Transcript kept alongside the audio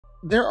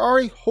There are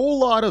a whole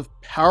lot of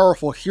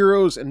powerful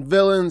heroes and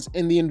villains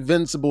in the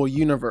Invincible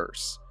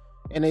universe,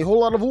 and a whole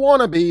lot of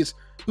wannabes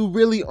who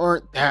really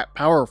aren't that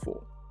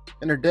powerful.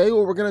 And today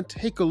we're going to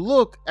take a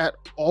look at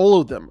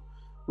all of them,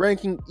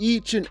 ranking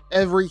each and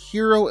every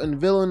hero and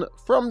villain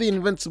from the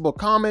Invincible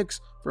comics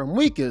from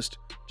weakest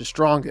to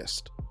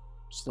strongest.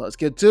 So let's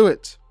get to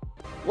it.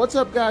 What's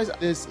up guys,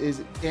 this is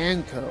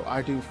DanCo.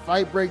 I do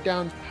fight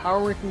breakdowns,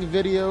 power ranking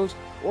videos,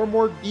 or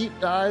more deep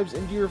dives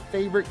into your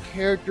favorite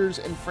characters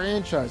and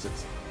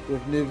franchises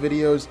with new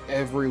videos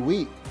every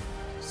week.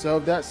 So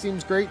if that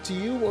seems great to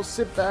you, well,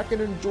 sit back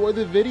and enjoy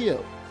the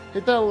video.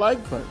 Hit that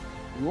like button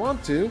if you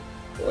want to,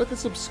 or hit the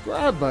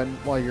subscribe button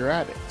while you're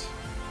at it.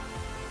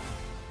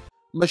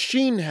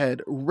 Machine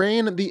Head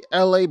ran the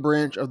LA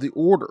branch of the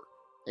Order,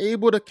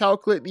 able to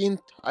calculate the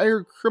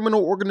entire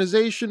criminal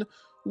organization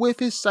with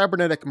his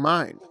cybernetic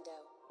mind.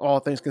 All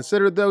things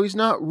considered though, he's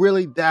not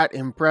really that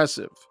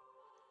impressive.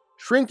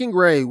 Shrinking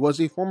Ray was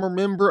a former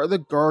member of the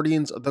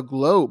Guardians of the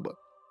Globe,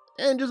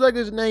 and just like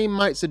his name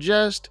might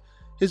suggest,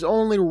 his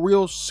only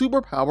real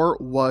superpower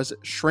was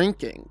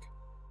shrinking.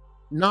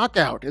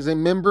 Knockout is a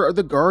member of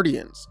the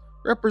Guardians,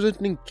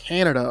 representing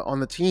Canada on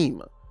the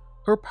team.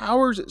 Her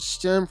powers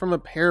stem from a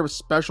pair of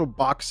special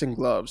boxing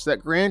gloves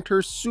that grant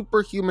her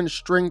superhuman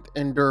strength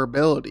and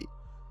durability.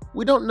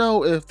 We don't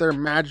know if they're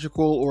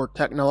magical or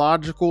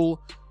technological,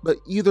 but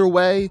either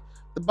way,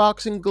 the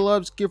boxing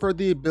gloves give her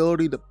the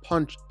ability to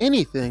punch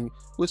anything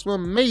with some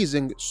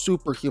amazing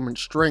superhuman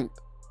strength.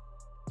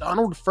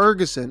 Donald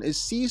Ferguson is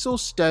Cecil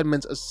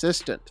Stedman's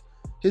assistant,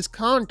 his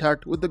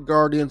contact with the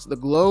Guardians of the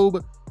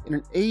Globe, and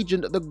an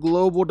agent of the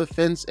Global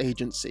Defense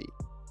Agency.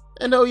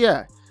 And oh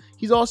yeah,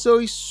 he's also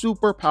a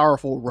super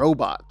powerful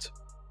robot.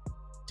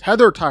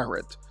 Tether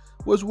Tyrant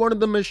was one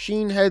of the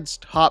Machine Head's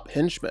top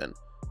henchmen,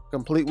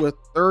 complete with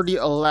 30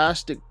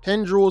 elastic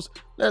tendrils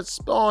that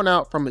spawn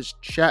out from his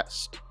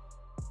chest.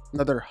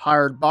 Another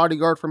hired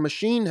bodyguard for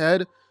Machine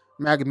Head,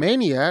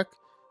 Magmaniac,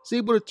 is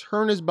able to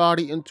turn his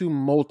body into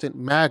molten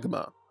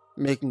magma,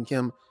 making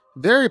him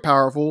very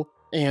powerful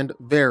and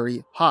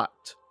very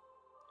hot.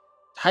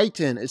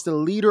 Titan is the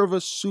leader of a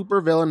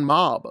supervillain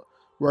mob,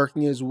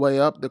 working his way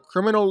up the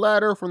criminal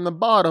ladder from the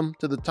bottom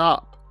to the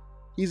top.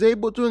 He's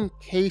able to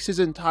encase his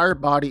entire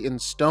body in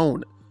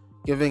stone,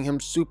 giving him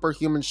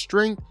superhuman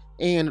strength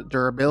and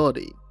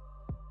durability.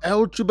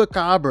 El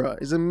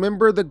Chupacabra is a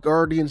member of the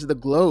Guardians of the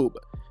Globe,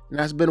 and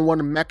has been one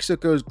of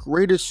Mexico's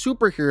greatest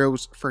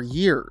superheroes for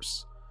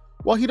years.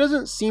 While he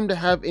doesn't seem to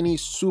have any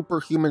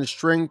superhuman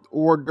strength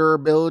or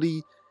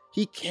durability,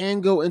 he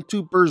can go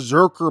into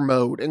berserker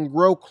mode and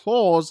grow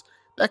claws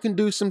that can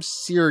do some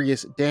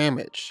serious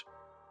damage.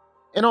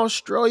 An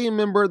Australian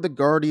member of the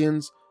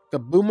Guardians,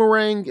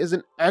 Kaboomerang is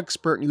an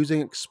expert in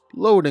using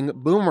exploding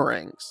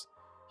boomerangs.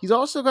 He's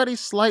also got a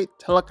slight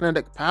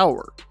telekinetic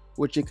power,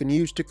 which he can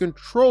use to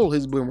control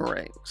his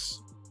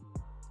boomerangs.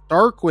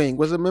 Darkwing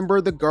was a member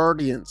of the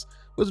Guardians,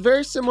 was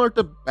very similar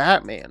to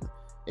Batman,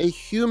 a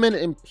human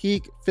in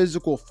peak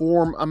physical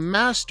form, a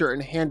master in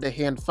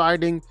hand-to-hand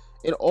fighting,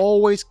 and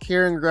always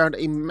carrying around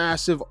a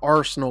massive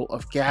arsenal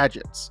of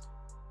gadgets.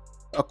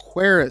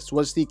 Aquarius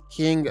was the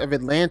king of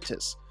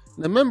Atlantis,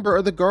 and a member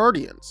of the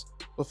Guardians,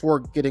 before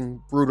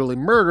getting brutally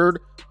murdered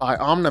by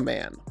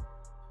Omni-Man.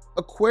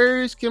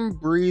 Aquarius can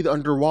breathe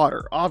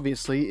underwater,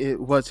 obviously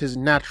it was his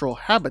natural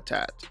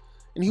habitat,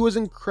 and he was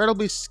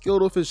incredibly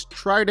skilled with his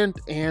trident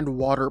and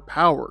water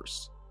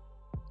powers.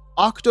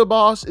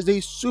 Octoboss is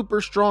a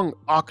super strong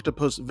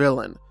octopus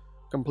villain,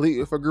 complete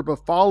with a group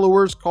of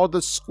followers called the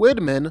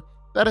Squidmen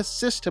that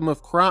assist him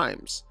with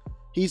crimes.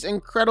 He's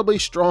incredibly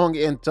strong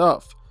and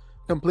tough,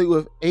 complete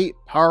with 8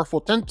 powerful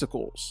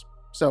tentacles,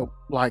 so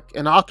like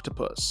an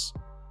octopus.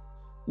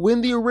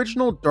 When the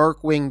original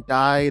Darkwing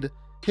died,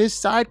 his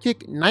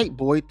sidekick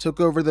Nightboy took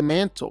over the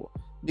mantle,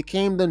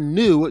 became the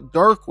new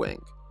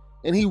Darkwing,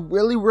 and he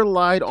really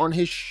relied on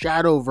his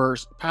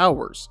Shadowverse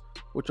powers,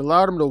 which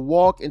allowed him to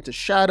walk into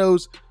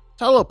shadows,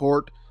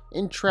 teleport,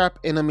 and trap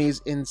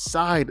enemies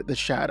inside the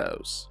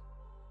shadows.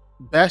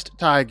 Best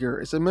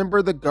Tiger is a member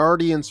of the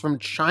Guardians from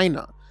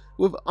China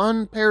with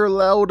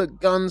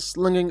unparalleled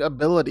gunslinging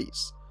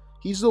abilities.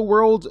 He's the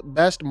world's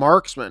best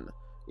marksman,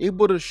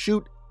 able to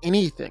shoot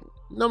anything,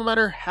 no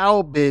matter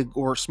how big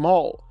or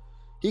small.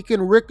 He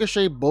can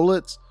ricochet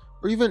bullets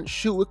or even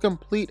shoot with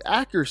complete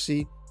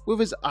accuracy with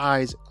his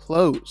eyes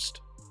closed.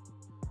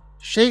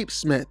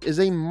 Shapesmith is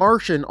a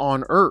Martian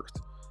on Earth,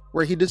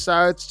 where he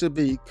decides to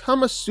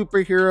become a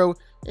superhero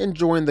and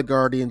join the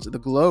Guardians of the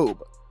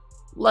Globe.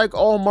 Like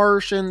all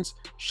Martians,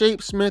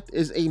 Shapesmith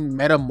is a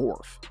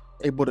metamorph,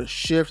 able to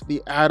shift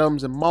the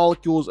atoms and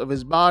molecules of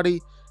his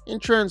body and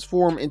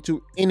transform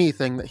into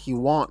anything that he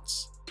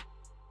wants.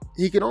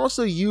 He can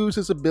also use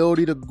his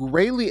ability to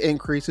greatly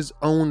increase his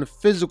own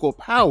physical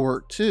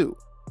power too.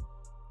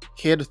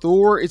 Kid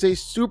Thor is a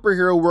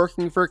superhero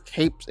working for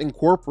Capes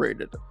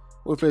Incorporated.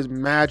 With his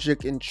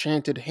magic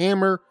enchanted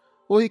hammer,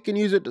 well, he can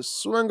use it to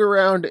swing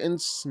around and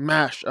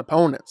smash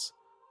opponents,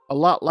 a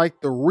lot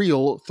like the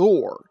real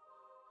Thor.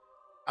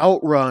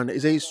 Outrun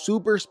is a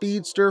super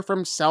speedster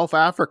from South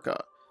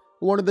Africa,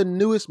 one of the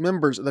newest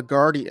members of the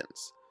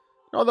Guardians.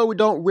 And although we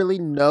don't really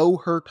know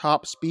her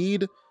top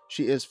speed,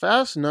 she is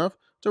fast enough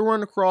to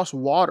run across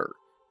water.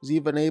 She's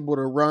even able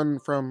to run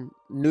from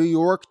New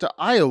York to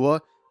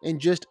Iowa in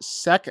just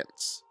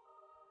seconds.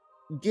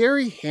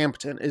 Gary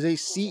Hampton is a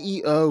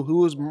CEO who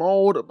was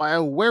mauled by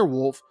a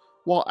werewolf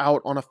while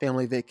out on a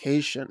family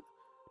vacation.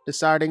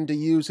 Deciding to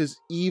use his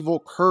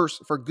evil curse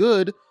for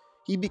good,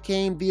 he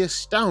became the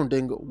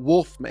astounding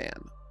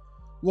Wolfman.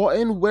 While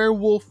in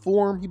werewolf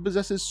form, he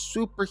possesses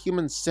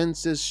superhuman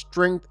senses,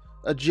 strength,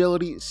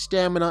 agility,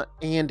 stamina,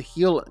 and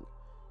healing.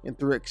 And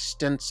through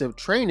extensive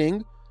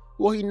training,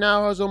 he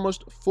now has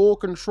almost full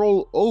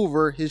control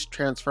over his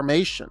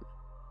transformation.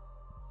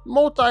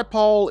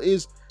 Multipole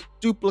is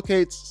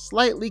Duplicate's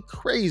slightly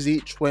crazy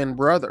twin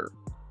brother,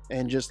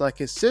 and just like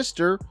his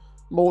sister,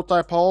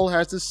 Multipole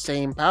has the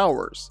same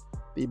powers,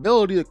 the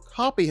ability to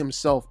copy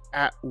himself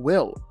at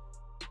will.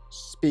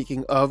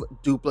 Speaking of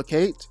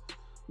Duplicate,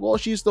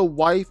 she's the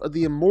wife of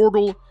the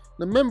Immortal,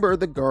 the member of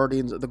the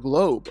Guardians of the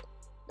Globe,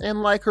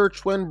 and like her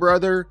twin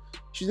brother,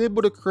 she's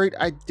able to create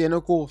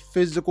identical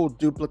physical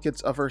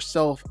duplicates of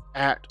herself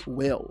at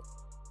will.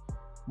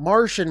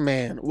 Martian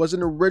Man was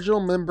an original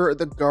member of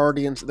the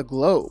Guardians of the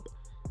Globe,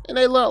 and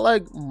a lot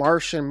like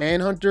Martian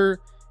Manhunter,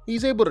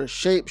 he's able to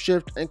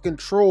shapeshift and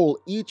control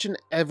each and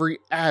every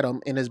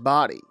atom in his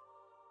body.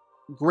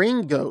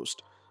 Green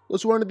Ghost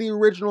was one of the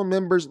original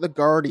members of the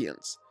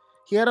Guardians.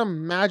 He had a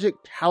magic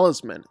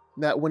talisman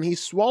that when he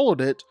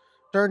swallowed it,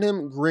 turned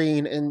him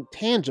green and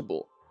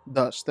tangible,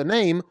 thus the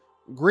name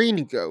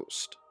Green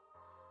Ghost.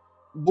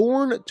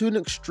 Born to an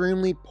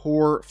extremely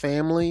poor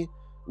family,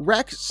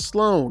 Rex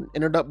Sloan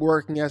ended up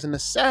working as an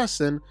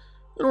assassin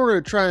in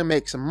order to try and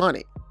make some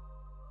money.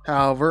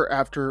 However,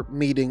 after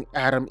meeting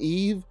Adam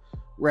Eve,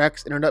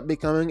 Rex ended up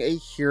becoming a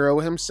hero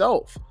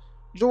himself,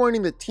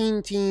 joining the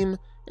Teen Team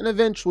and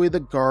eventually the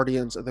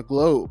Guardians of the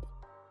Globe.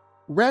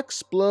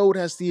 Rexplode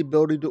has the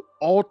ability to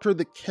alter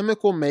the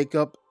chemical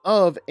makeup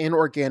of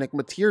inorganic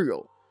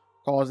material,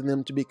 causing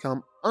them to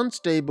become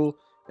unstable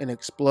and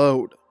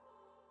explode.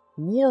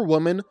 War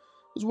Woman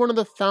was one of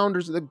the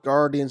founders of the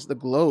Guardians of the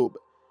Globe,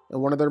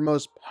 and one of their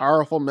most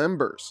powerful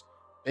members,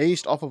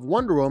 based off of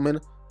Wonder Woman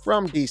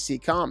from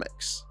DC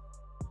Comics.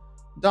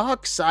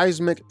 Doc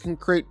Seismic can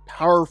create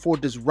powerful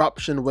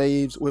disruption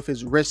waves with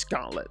his wrist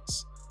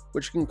gauntlets,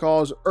 which can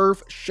cause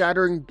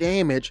earth-shattering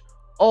damage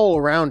all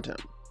around him.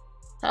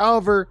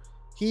 However,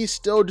 he's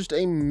still just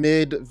a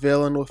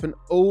mid-villain with an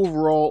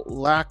overall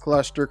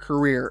lackluster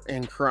career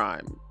in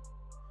crime.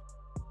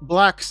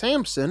 Black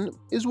Samson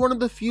is one of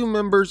the few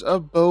members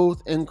of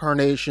both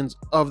incarnations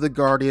of the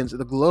Guardians of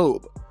the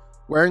Globe,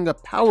 wearing a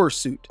power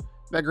suit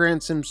that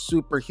grants him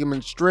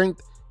superhuman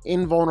strength,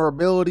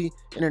 invulnerability,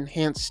 and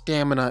enhanced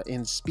stamina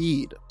and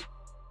speed.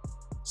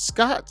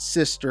 Scott's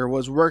sister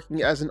was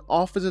working as an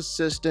office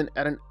assistant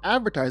at an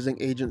advertising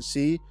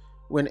agency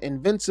when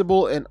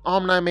Invincible and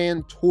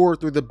Omni-Man tore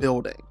through the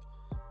building.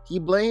 He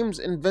blames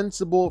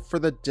Invincible for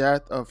the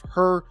death of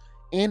her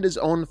and his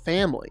own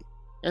family,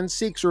 and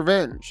seeks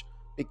revenge,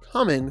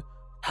 becoming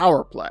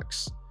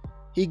Powerplex.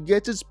 He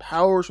gets his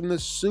powers from the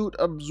suit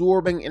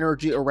absorbing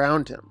energy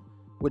around him,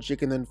 which he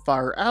can then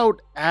fire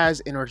out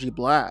as energy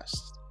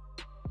blasts.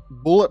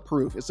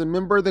 Bulletproof is a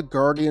member of the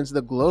Guardians of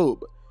the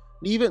Globe,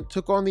 and even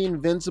took on the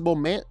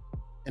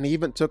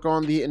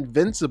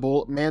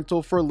Invincible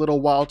mantle for a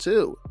little while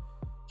too.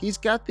 He's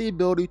got the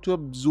ability to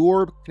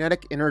absorb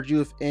kinetic energy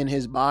within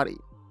his body,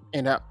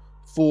 and at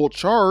full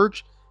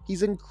charge,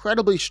 he's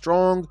incredibly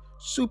strong,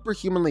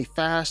 superhumanly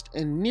fast,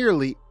 and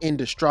nearly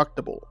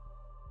indestructible.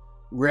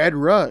 Red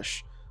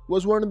Rush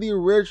was one of the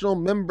original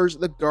members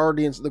of the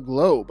Guardians of the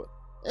Globe,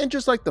 and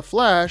just like the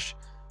Flash,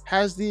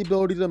 has the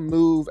ability to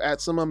move at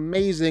some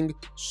amazing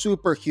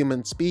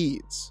superhuman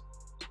speeds.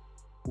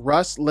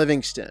 Russ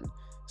Livingston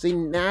is a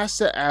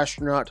NASA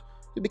astronaut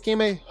who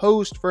became a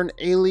host for an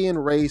alien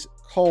race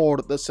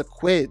called the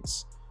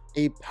Sequids,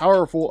 a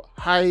powerful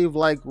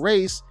hive-like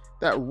race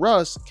that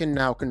Russ can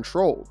now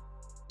control,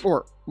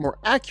 or more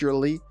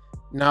accurately,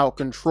 now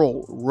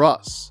control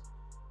Russ.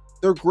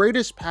 Their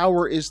greatest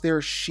power is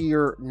their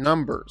sheer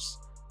numbers,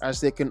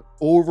 as they can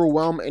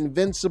overwhelm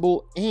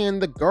Invincible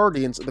and the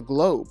Guardians of the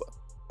Globe.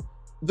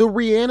 The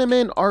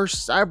Reanimen are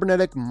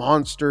cybernetic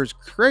monsters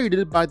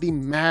created by the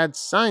mad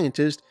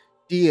scientist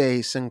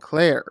D.A.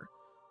 Sinclair.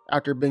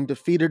 After being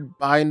defeated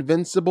by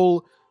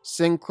Invincible,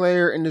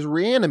 Sinclair and his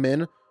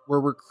Reanimen were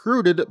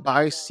recruited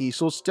by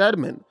Cecil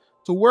Stedman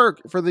to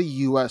work for the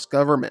US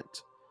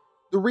government.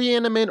 The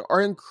Reanimen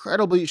are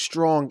incredibly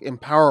strong and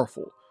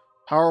powerful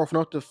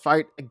enough to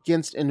fight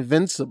against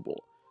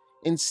Invincible,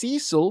 and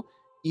Cecil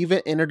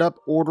even ended up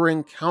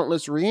ordering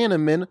countless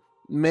Reanimen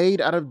made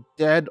out of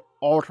dead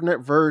alternate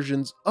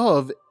versions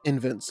of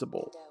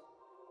Invincible.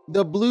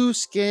 The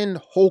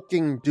blue-skinned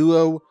hulking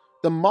duo,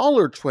 the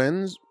Mahler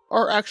twins,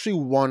 are actually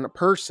one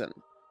person.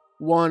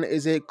 One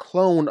is a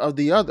clone of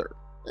the other,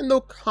 and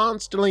they'll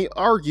constantly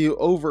argue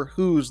over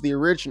who's the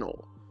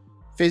original.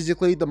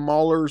 Physically, the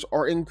Mahlers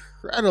are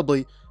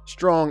incredibly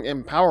strong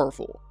and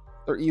powerful.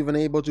 They're even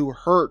able to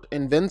hurt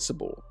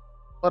Invincible.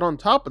 But on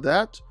top of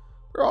that,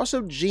 they're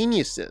also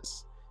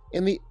geniuses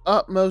and the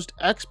utmost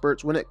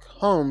experts when it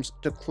comes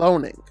to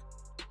cloning.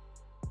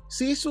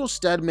 Cecil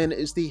Stedman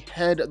is the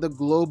head of the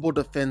Global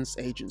Defense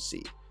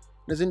Agency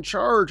and is in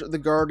charge of the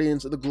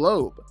Guardians of the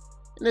Globe,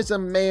 and is a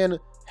man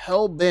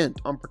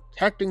hell-bent on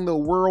protecting the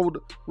world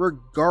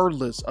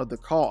regardless of the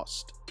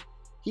cost.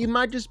 He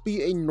might just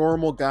be a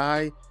normal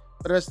guy,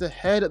 but as the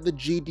head of the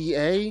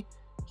GDA,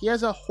 he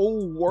has a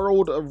whole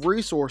world of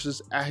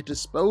resources at his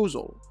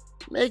disposal,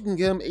 making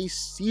him a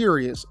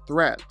serious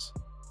threat.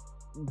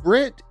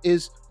 Brent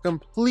is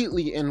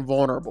completely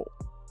invulnerable,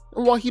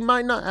 and while he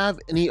might not have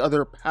any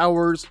other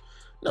powers,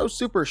 no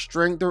super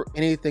strength or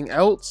anything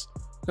else,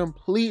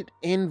 complete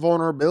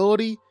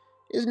invulnerability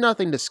is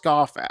nothing to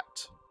scoff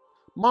at.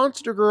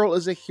 Monster Girl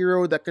is a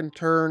hero that can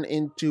turn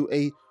into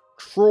a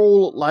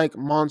troll-like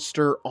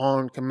monster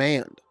on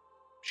command.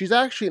 She's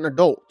actually an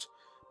adult,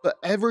 but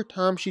every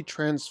time she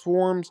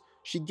transforms,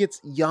 she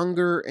gets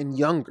younger and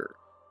younger,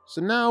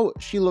 so now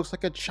she looks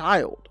like a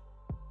child.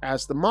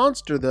 As the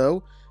monster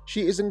though,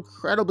 she is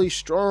incredibly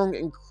strong,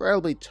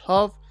 incredibly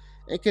tough,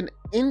 and can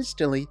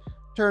instantly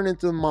turn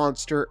into a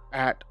monster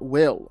at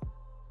will.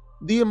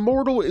 The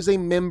Immortal is a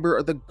member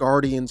of the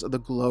Guardians of the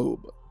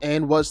Globe,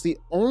 and was the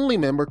only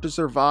member to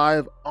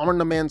survive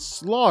omni-man's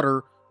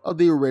slaughter of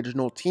the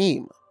original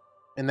team.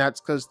 And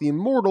that's because the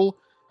Immortal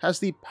has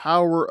the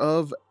power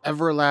of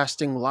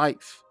everlasting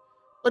life,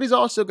 but he's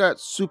also got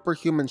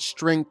superhuman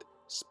strength,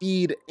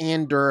 speed,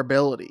 and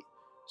durability.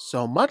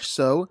 So much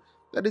so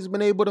that he's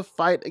been able to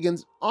fight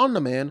against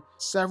Omni-Man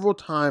several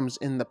times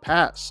in the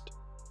past.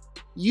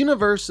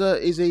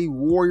 Universa is a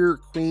warrior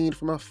queen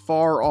from a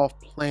far-off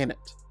planet,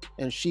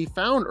 and she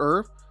found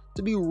Earth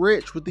to be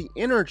rich with the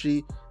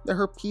energy that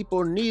her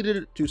people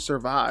needed to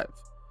survive.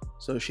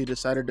 So she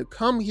decided to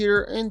come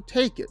here and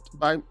take it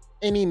by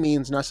any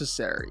means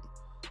necessary.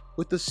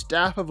 With the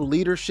staff of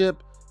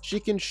leadership, she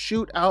can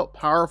shoot out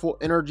powerful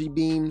energy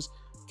beams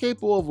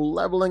capable of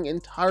leveling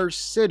entire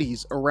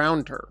cities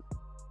around her.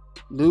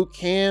 Liu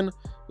Kang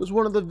was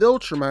one of the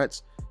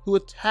Viltrumites who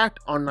attacked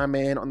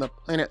Omni-Man on the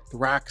planet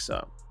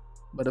Thraxa,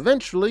 but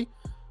eventually,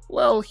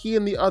 well, he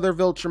and the other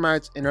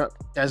Viltrumites ended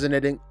up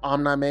designating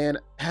Omni-Man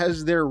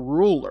as their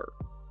ruler.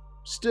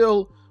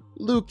 Still,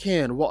 Liu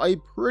Kang, while a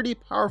pretty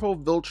powerful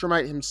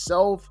Viltrumite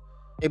himself,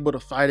 able to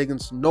fight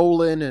against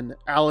Nolan and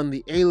Alan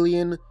the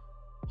Alien,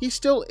 he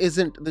still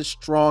isn't the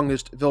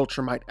strongest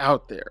Viltrumite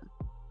out there,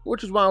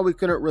 which is why we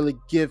couldn't really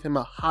give him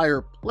a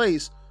higher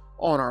place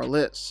on our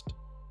list.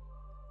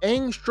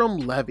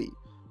 Angstrom Levy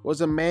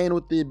was a man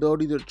with the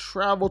ability to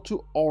travel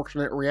to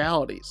alternate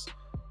realities,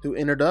 who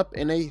ended up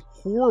in a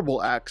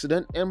horrible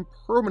accident and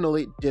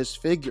permanently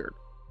disfigured.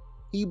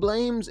 He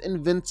blames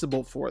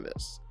Invincible for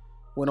this,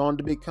 went on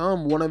to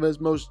become one of his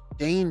most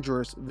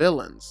dangerous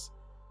villains.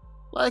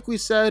 Like we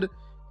said,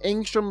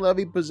 Angstrom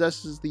Levy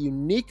possesses the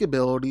unique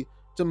ability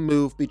to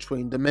move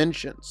between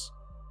dimensions.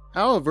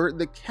 However,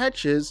 the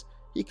catch is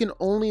he can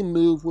only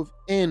move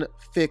within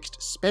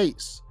fixed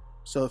space.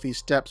 So if he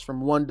steps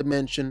from one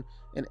dimension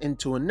and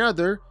into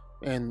another,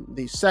 and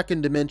the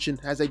second dimension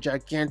has a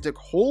gigantic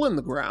hole in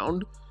the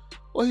ground,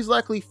 well, he's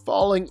likely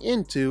falling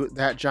into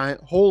that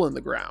giant hole in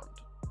the ground.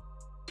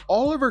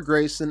 Oliver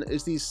Grayson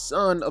is the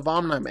son of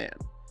Omni-Man,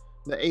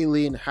 the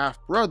alien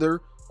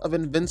half-brother of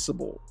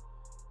Invincible.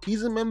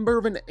 He's a member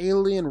of an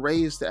alien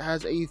race that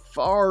has a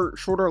far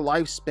shorter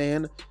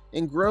lifespan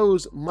and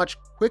grows much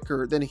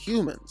quicker than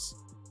humans,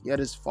 yet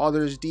his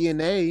father's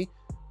DNA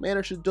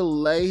managed to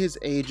delay his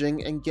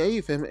aging and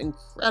gave him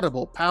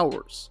incredible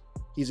powers.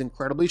 He's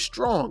incredibly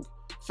strong,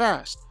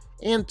 fast,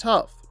 and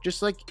tough,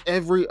 just like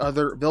every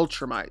other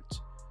Viltrumite.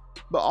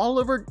 But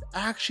Oliver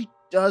actually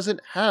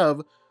doesn't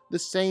have the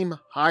same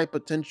high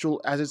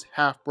potential as his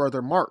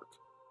half-brother Mark,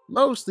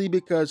 mostly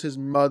because his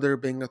mother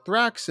being a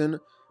Thraxan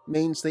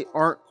means they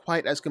aren't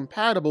quite as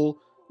compatible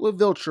with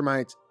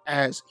Viltrumites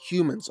as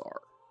humans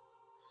are.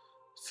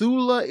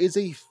 Thula is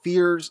a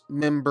fierce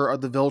member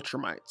of the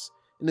Viltrumites,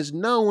 and is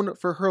known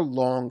for her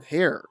long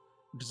hair,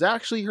 which is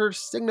actually her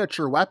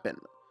signature weapon.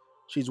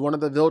 She's one of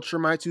the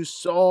Viltrumites who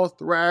saw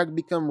Thrag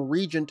become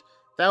regent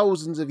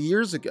thousands of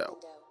years ago.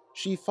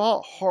 She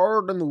fought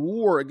hard in the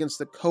war against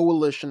the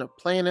coalition of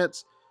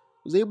planets,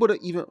 was able to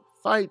even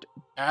fight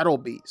Battle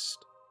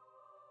Beast.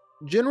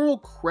 General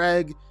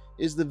Craig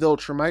is the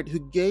Viltrumite who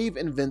gave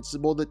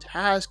Invincible the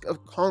task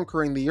of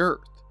conquering the Earth.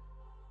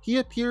 He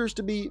appears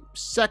to be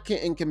second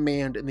in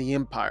command in the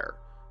Empire,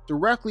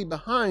 directly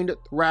behind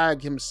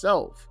Thrag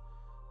himself,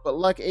 but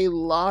like a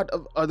lot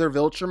of other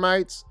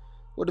Viltrumites,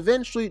 would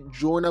eventually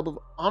join up with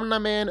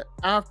Omni-Man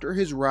after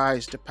his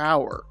rise to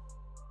power.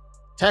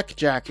 Tech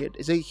Jacket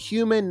is a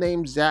human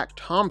named Zach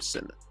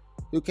Thompson,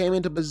 who came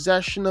into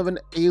possession of an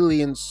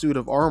alien suit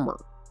of armor,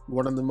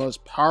 one of the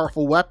most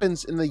powerful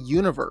weapons in the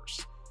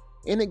universe,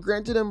 and it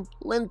granted him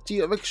plenty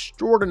of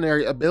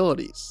extraordinary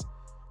abilities.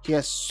 He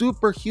has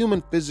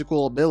superhuman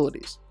physical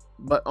abilities,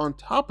 but on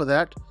top of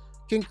that,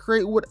 can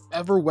create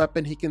whatever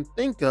weapon he can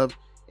think of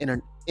in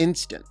an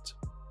instant.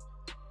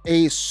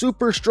 A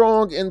super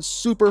strong and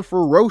super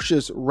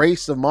ferocious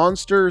race of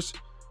monsters,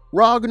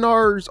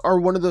 Ragnars are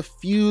one of the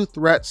few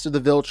threats to the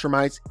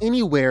Viltrumites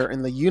anywhere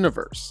in the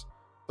universe.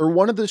 They're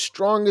one of the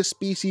strongest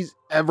species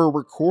ever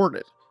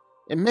recorded,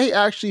 and may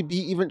actually be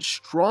even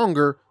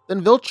stronger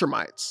than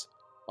Viltrumites,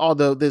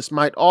 although this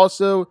might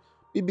also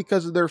be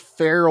because of their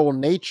feral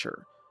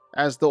nature,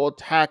 as they'll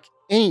attack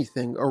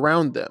anything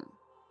around them.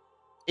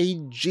 A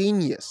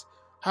genius,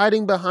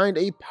 hiding behind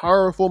a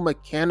powerful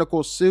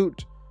mechanical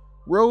suit,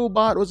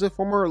 Robot was a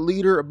former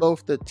leader of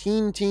both the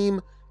Teen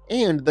Team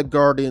and the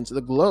Guardians of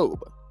the Globe.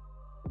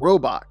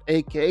 Robot,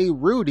 aka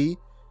Rudy,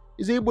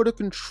 is able to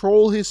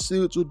control his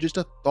suits with just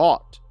a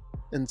thought,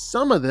 and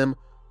some of them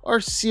are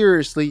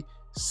seriously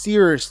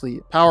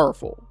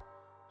powerful.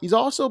 He's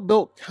also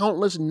built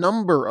countless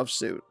number of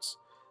suits,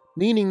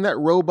 meaning that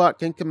Robot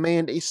can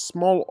command a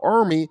small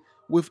army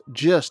with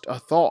just a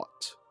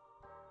thought.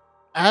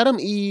 Adam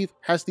Eve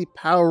has the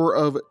power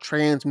of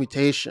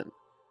transmutation,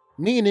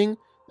 meaning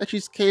that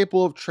she's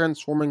capable of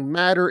transforming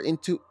matter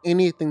into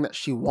anything that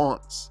she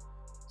wants.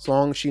 As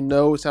long as she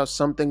knows how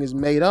something is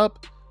made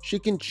up, she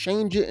can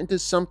change it into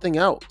something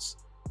else.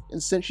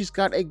 And since she's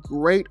got a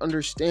great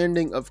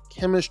understanding of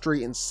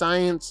chemistry and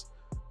science,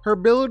 her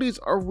abilities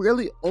are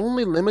really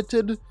only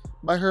limited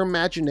by her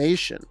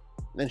imagination,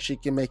 and she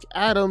can make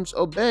atoms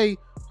obey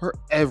her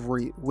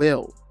every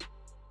will.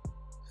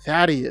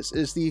 Thaddeus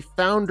is the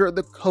founder of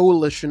the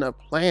Coalition of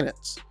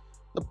Planets,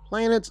 the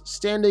planets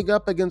standing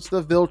up against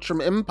the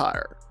Viltrum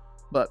Empire,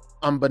 but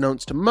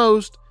unbeknownst to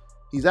most,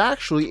 he's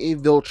actually a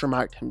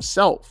Viltrumite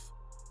himself,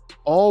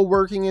 all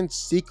working in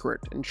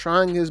secret and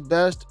trying his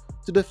best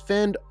to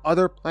defend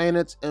other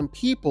planets and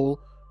people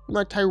from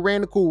the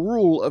tyrannical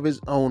rule of his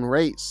own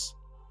race.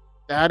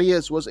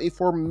 Thaddeus was a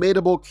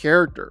formidable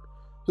character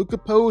who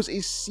could pose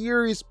a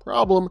serious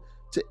problem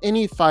to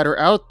any fighter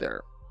out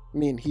there. I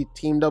mean, he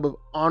teamed up with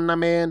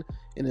Omni-Man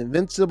and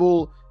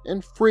Invincible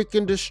and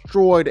freaking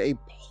destroyed a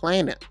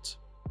planet.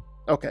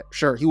 Okay,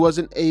 sure, he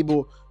wasn't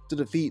able to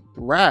defeat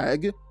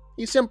Bragg,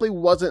 he simply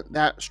wasn't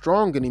that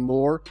strong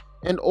anymore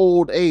and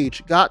old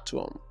age got to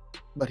him,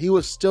 but he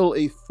was still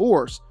a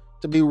force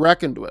to be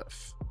reckoned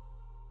with.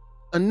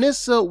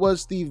 Anissa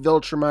was the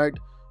Viltrumite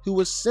who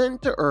was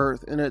sent to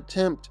Earth in an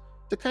attempt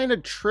to kind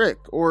of trick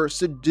or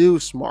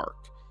seduce Mark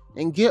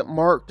and get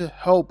Mark to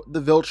help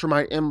the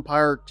Viltrumite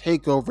Empire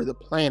take over the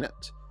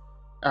planet.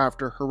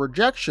 After her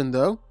rejection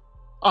though,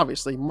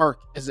 obviously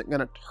Mark isn't going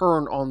to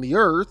turn on the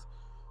Earth,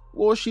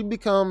 well, she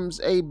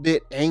becomes a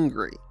bit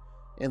angry,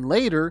 and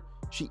later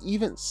she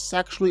even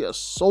sexually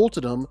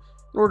assaulted him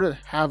in order to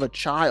have a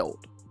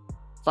child.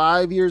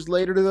 5 years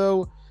later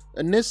though,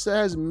 Anissa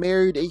has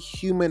married a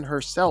human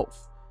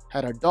herself,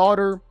 had a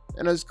daughter,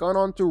 and has gone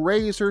on to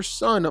raise her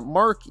son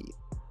Marky.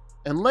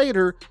 And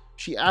later,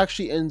 she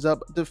actually ends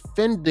up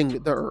defending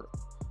the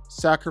Earth,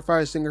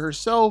 sacrificing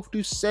herself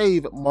to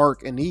save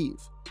Mark and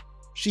Eve.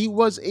 She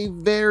was a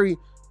very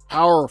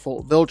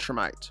powerful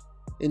Viltrumite,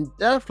 and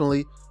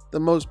definitely the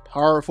most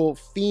powerful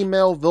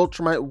female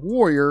Viltrumite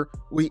warrior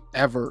we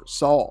ever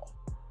saw.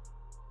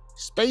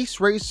 Space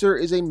Racer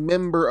is a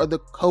member of the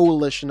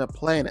Coalition of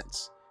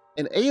Planets,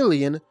 an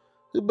alien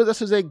who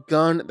possesses a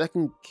gun that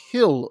can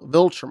kill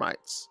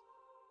Viltrumites.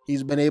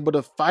 He's been able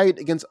to fight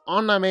against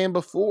Omni-Man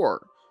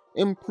before,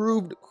 and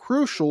proved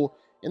crucial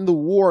in the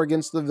war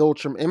against the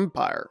Viltrum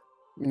Empire,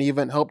 and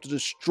even helped to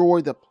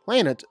destroy the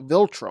planet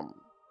Viltrum.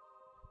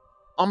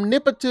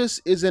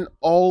 Omnipotus is an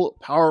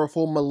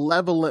all-powerful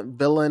malevolent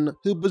villain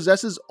who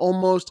possesses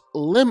almost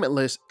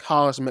limitless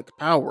cosmic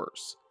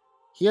powers.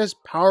 He has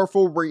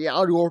powerful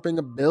reality warping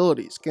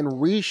abilities, can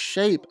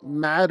reshape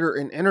matter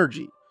and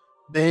energy,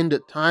 bend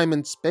time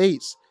and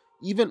space,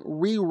 even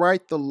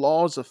rewrite the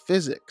laws of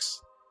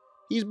physics.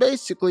 He's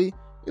basically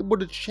able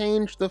to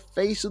change the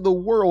face of the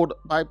world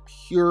by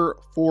pure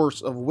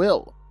force of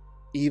will,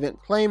 even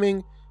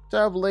claiming to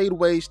have laid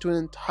waste to an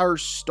entire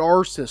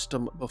star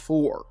system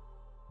before.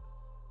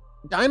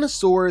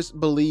 Dinosaurus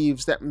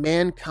believes that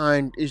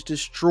mankind is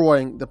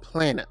destroying the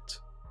planet,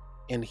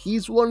 and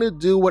he's willing to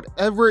do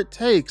whatever it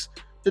takes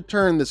to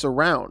turn this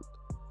around.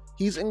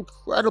 He's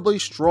incredibly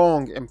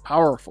strong and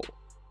powerful,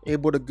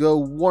 able to go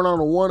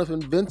one-on-one with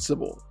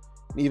Invincible,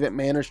 and even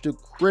managed to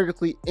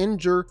critically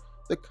injure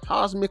the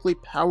cosmically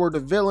powered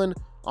villain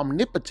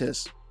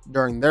Omnipotus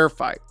during their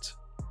fight.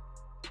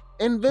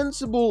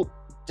 Invincible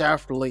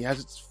definitely has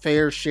its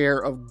fair share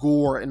of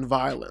gore and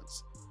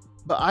violence,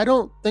 but I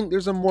don't think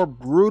there's a more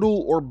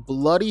brutal or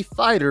bloody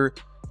fighter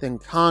than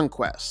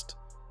Conquest.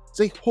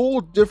 It's a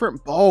whole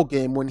different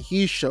ballgame when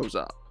he shows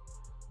up.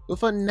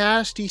 With a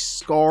nasty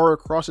scar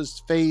across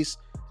his face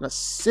and a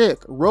sick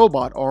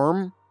robot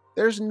arm,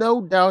 there's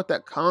no doubt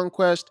that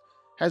Conquest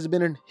has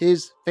been in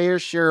his fair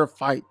share of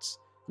fights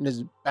and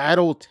is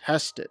battle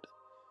tested.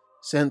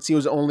 Since he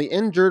was only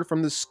injured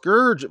from the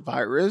Scourge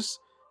virus,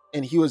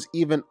 and he was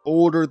even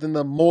older than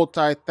the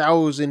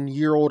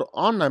multi-thousand-year-old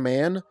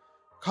Omni-Man,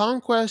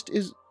 Conquest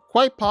is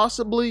quite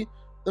possibly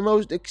the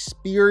most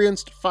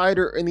experienced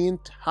fighter in the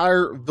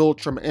entire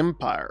Viltrum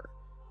Empire.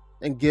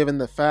 And given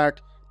the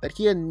fact that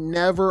he had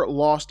never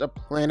lost a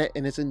planet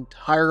in his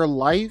entire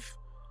life,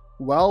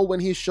 well, when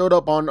he showed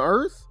up on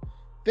Earth,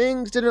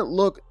 things didn't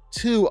look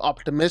too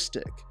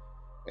optimistic,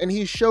 and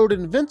he showed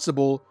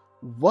Invincible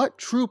what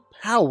true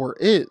power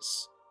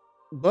is.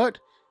 But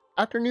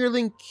after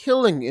nearly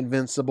killing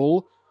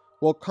Invincible,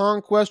 while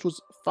Conquest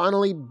was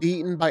finally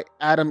beaten by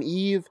Adam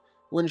Eve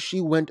when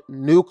she went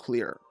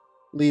nuclear,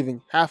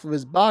 leaving half of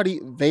his body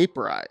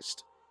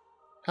vaporized.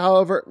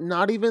 However,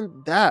 not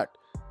even that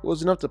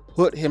was enough to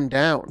put him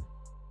down,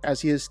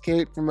 as he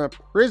escaped from a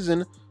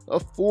prison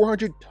of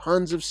 400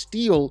 tons of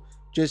steel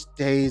just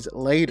days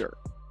later,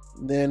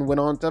 then went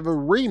on to have a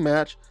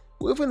rematch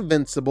with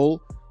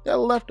Invincible that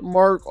left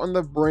Mark on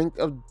the brink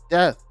of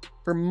death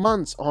for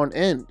months on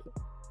end.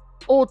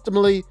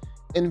 Ultimately,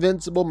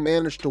 Invincible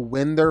managed to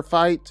win their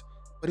fight,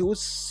 but it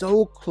was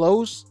so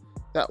close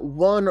that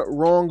one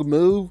wrong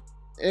move,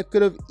 it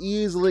could have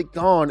easily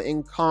gone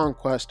in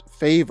Conquest's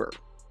favor.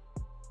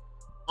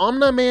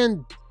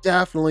 Omni-Man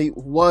definitely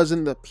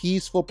wasn't the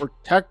peaceful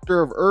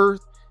protector of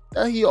Earth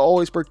that he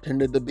always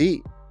pretended to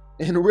be,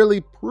 and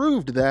really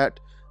proved that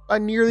by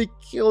nearly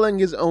killing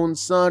his own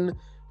son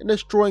and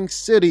destroying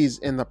cities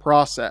in the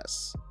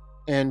process.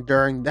 And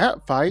during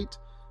that fight,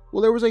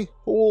 well, there was a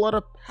whole lot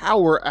of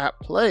power at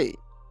play.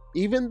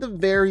 Even the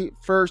very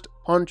first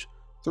punch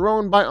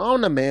thrown by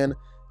Omni-Man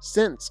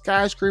sent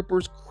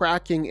skyscrapers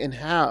cracking in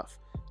half,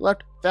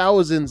 left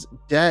thousands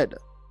dead.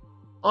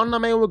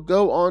 Omni-Man would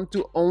go on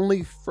to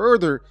only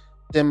further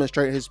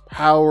demonstrate his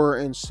power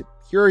and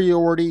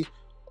superiority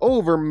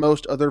over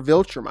most other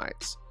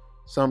Viltrumites,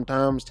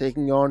 sometimes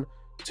taking on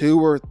 2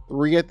 or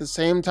 3 at the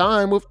same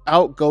time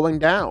without going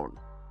down.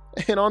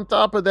 And on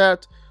top of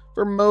that,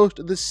 for most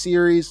of the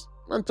series,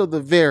 until the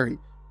very,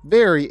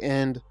 very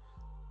end,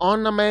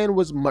 Omni-Man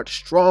was much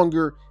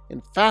stronger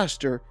and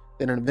faster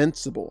than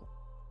Invincible,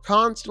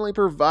 constantly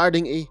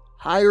providing a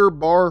higher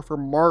bar for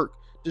Mark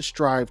to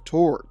strive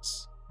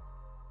towards.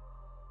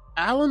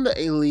 Alan the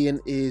Alien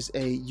is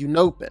a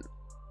Unopan,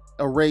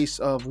 a race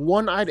of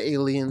one-eyed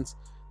aliens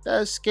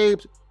that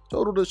escaped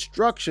total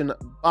destruction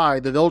by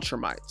the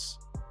Viltrumites.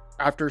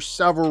 After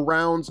several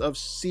rounds of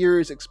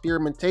serious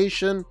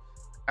experimentation,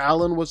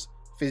 Alan was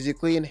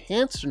physically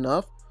enhanced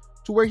enough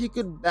to where he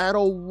could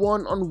battle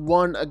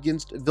one-on-one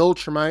against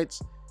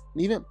Viltrumites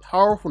and even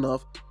powerful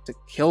enough to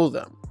kill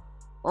them.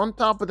 On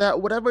top of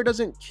that, whatever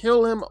doesn't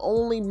kill him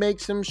only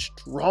makes him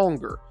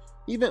stronger,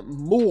 even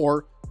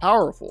more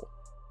powerful.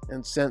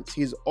 And since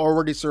he's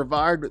already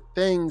survived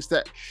things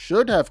that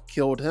should have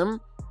killed him,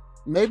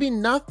 maybe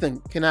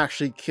nothing can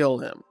actually kill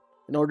him,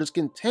 and he'll just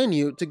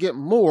continue to get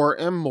more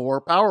and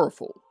more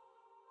powerful.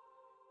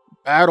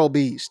 Battle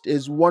Beast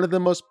is one of the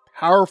most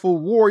powerful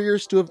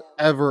warriors to have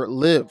ever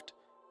lived.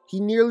 He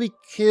nearly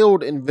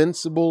killed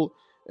Invincible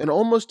and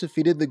almost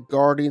defeated the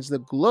Guardians of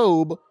the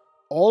Globe,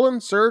 all in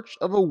search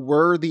of a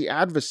worthy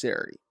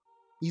adversary.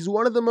 He's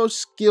one of the most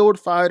skilled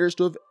fighters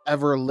to have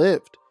ever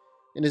lived,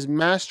 and his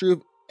mastery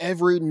of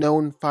every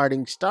known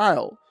fighting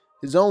style,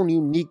 his own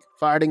unique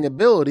fighting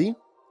ability,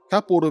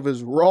 coupled with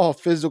his raw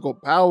physical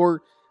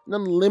power and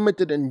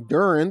unlimited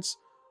endurance,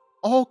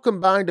 all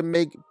combined to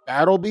make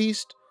Battle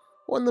Beast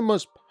one of the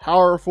most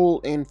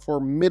powerful and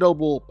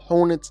formidable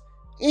opponents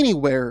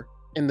anywhere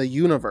in the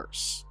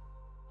universe.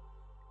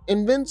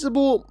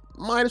 Invincible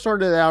might have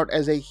started out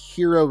as a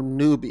hero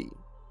newbie,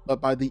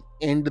 but by the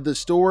end of the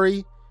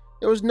story,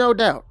 there was no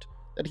doubt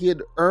that he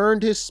had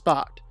earned his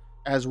spot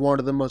as one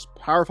of the most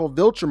powerful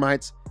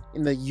Viltrumites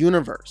in the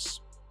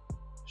universe.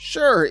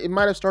 Sure, it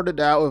might have started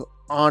out with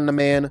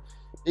Omni-Man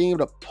being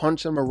able to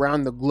punch him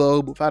around the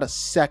globe without a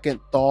second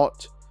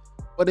thought,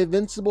 but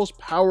Invincible's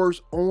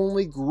powers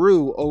only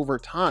grew over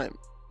time,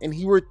 and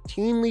he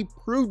routinely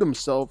proved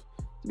himself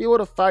to be able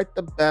to fight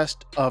the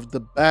best of the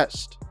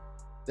best.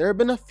 There have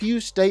been a few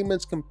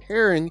statements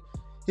comparing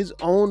his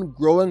own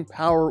growing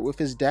power with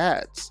his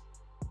dad's.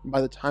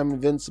 By the time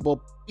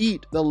Invincible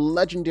beat the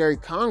legendary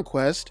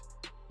Conquest,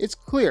 it's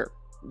clear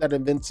that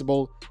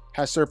Invincible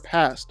has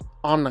surpassed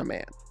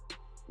Omni-Man.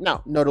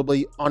 Now,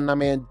 notably,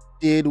 Omni-Man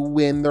did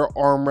win their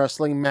arm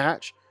wrestling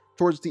match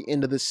towards the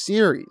end of the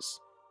series.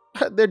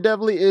 There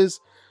definitely is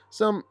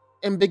some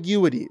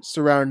ambiguity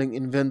surrounding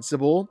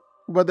Invincible,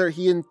 whether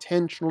he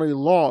intentionally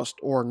lost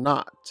or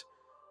not.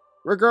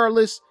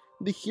 Regardless,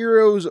 the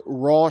hero's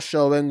raw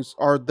showings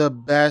are the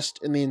best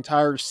in the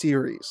entire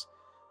series,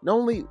 and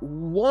only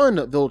one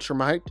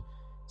Viltrumite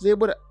is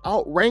able to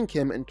outrank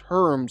him in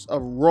terms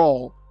of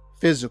raw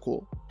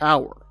physical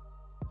power.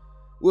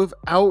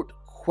 Without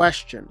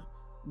question,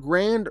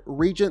 Grand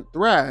Regent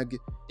Thrag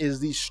is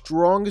the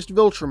strongest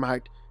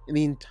Viltrumite in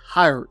the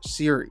entire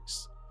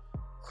series.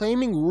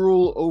 Claiming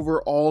rule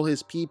over all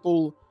his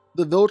people,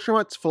 the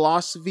Viltrumite's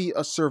philosophy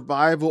of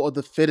survival of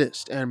the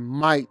fittest and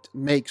might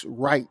makes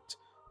right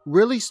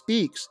really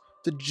speaks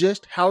to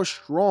just how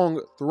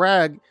strong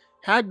Thrag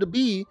had to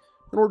be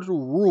in order to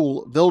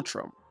rule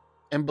Viltrum.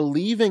 And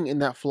believing in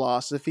that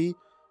philosophy,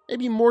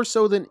 maybe more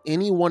so than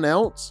anyone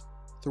else,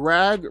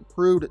 Thrag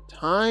proved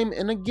time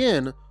and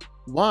again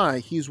why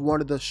he's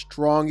one of the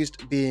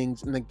strongest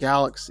beings in the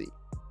galaxy.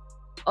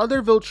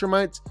 Other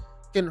Viltrumites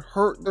can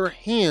hurt their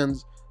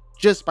hands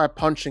just by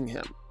punching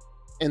him,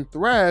 and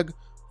Thrag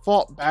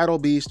fought Battle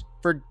Beast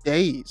for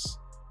days,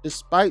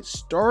 despite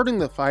starting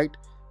the fight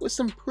with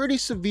some pretty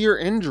severe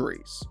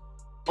injuries.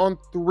 On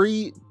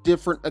 3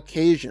 different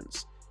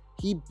occasions,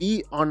 he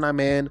beat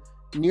omni-man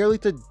nearly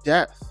to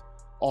death,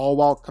 all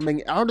while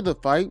coming out of the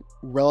fight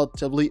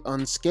relatively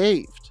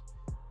unscathed.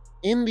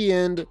 In the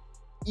end,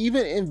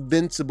 even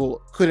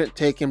Invincible couldn't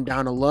take him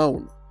down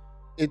alone.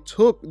 It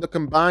took the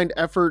combined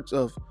efforts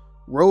of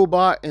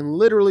Robot and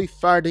literally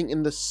fighting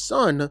in the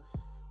sun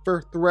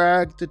for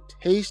Thrag to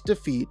taste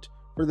defeat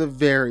for the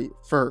very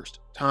first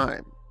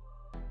time.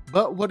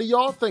 But what do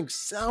y'all think?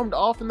 Sound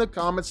off in the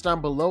comments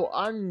down below.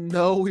 I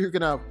know you're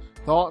gonna have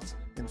thoughts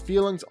and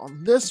feelings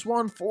on this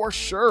one for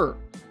sure.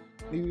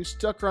 If you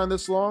stuck around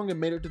this long and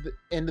made it to the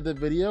end of the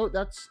video,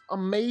 that's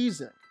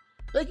amazing.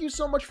 Thank you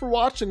so much for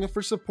watching and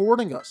for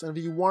supporting us. And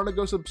if you want to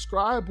go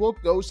subscribe, well,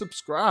 go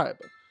subscribe.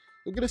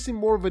 You're going to see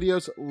more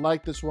videos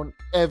like this one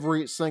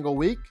every single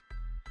week.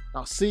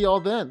 I'll see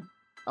y'all then.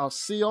 I'll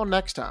see y'all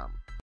next time.